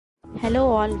Hello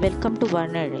all, welcome to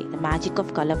Varnaizhai, the magic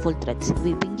of colorful threads.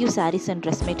 We bring you sarees and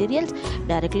dress materials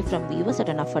directly from viewers at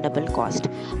an affordable cost.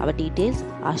 Our details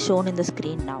are shown in the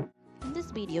screen now. In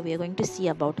this video, we are going to see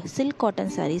about silk cotton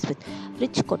sarees with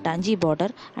rich kotanji border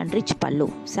and rich pallu.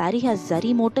 Saree has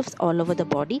zari motifs all over the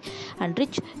body and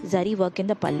rich zari work in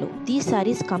the pallu. These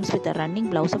sarees comes with a running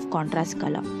blouse of contrast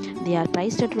color. They are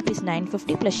priced at Rs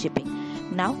 950 plus shipping.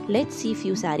 Now, let's see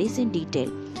few sarees in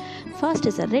detail. First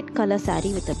is a red color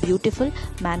saree with a beautiful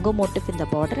mango motif in the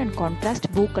border and contrast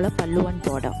blue color pallu and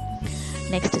border.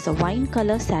 Next is a wine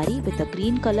color saree with a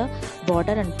green color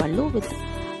border and pallu with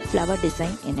flower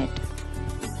design in it.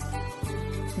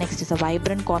 Next is a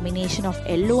vibrant combination of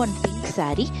yellow and pink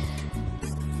saree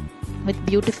with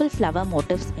beautiful flower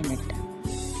motifs in it.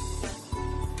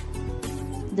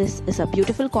 This is a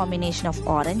beautiful combination of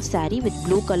orange saree with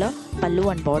blue color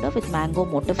pallu and border with mango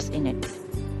motifs in it.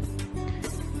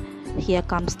 Here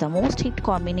comes the most hit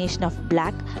combination of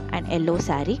black and yellow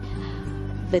saree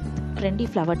with trendy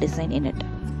flower design in it.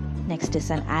 Next is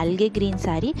an algae green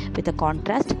saree with a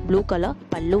contrast blue color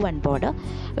pallu and border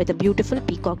with a beautiful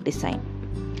peacock design.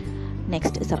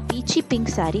 Next is a peachy pink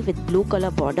saree with blue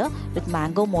color border with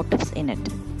mango motifs in it.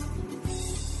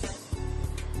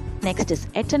 Next is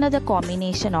yet another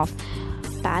combination of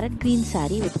parrot green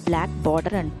saree with black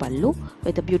border and pallu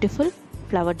with a beautiful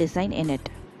flower design in it.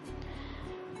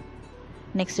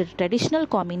 Next is a traditional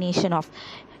combination of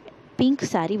pink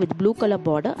saree with blue color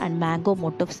border and mango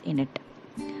motifs in it.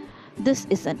 This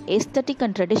is an aesthetic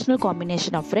and traditional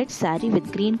combination of red saree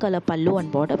with green color pallu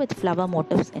and border with flower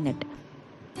motifs in it.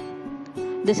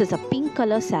 This is a pink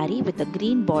color saree with a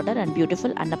green border and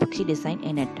beautiful annapakshi design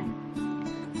in it.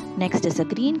 Next is a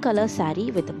green color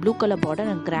saree with a blue color border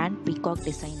and grand peacock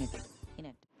design in it.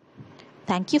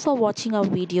 Thank you for watching our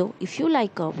video. If you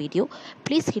like our video,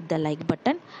 please hit the like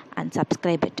button and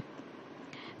subscribe it.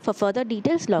 For further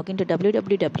details, log into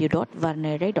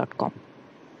www.varnaizhai.com.